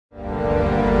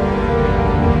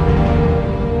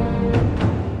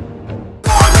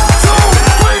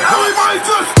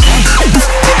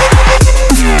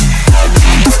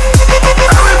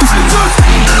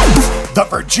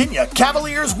Virginia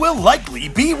Cavaliers will likely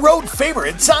be road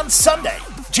favorites on Sunday,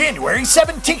 January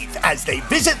 17th, as they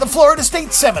visit the Florida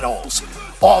State Seminoles.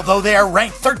 Although they are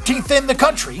ranked 13th in the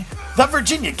country, the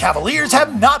Virginia Cavaliers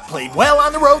have not played well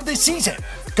on the road this season,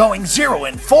 going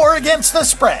 0-4 against the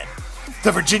spread.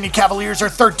 The Virginia Cavaliers are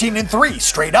 13-3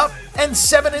 straight up and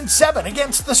 7-7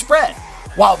 against the spread,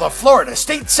 while the Florida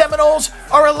State Seminoles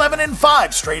are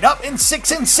 11-5 straight up and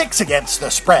 6-6 against the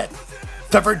spread.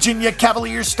 The Virginia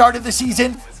Cavaliers started the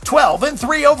season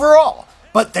 12-3 overall,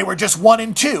 but they were just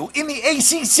 1-2 in the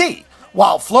ACC,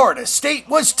 while Florida State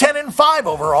was 10-5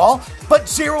 overall, but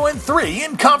 0-3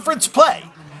 in conference play.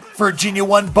 Virginia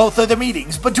won both of the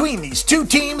meetings between these two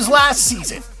teams last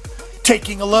season.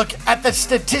 Taking a look at the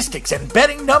statistics and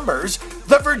betting numbers,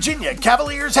 the Virginia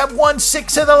Cavaliers have won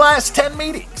 6 of the last 10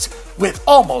 meetings, with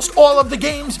almost all of the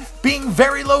games being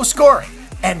very low scoring,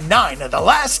 and 9 of the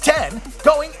last 10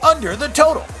 going under the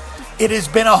total. It has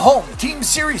been a home team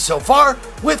series so far,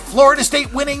 with Florida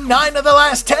State winning 9 of the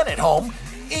last 10 at home,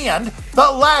 and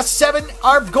the last 7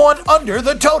 are gone under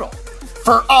the total.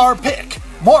 For our pick,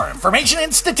 more information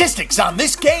and statistics on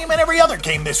this game and every other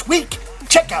game this week,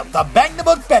 check out the Bang the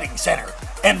Book Betting Center.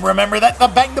 And remember that the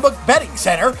Bang the Book Betting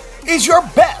Center is your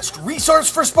best resource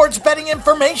for sports betting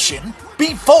information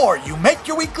before you make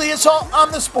your weekly assault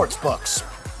on the sports books.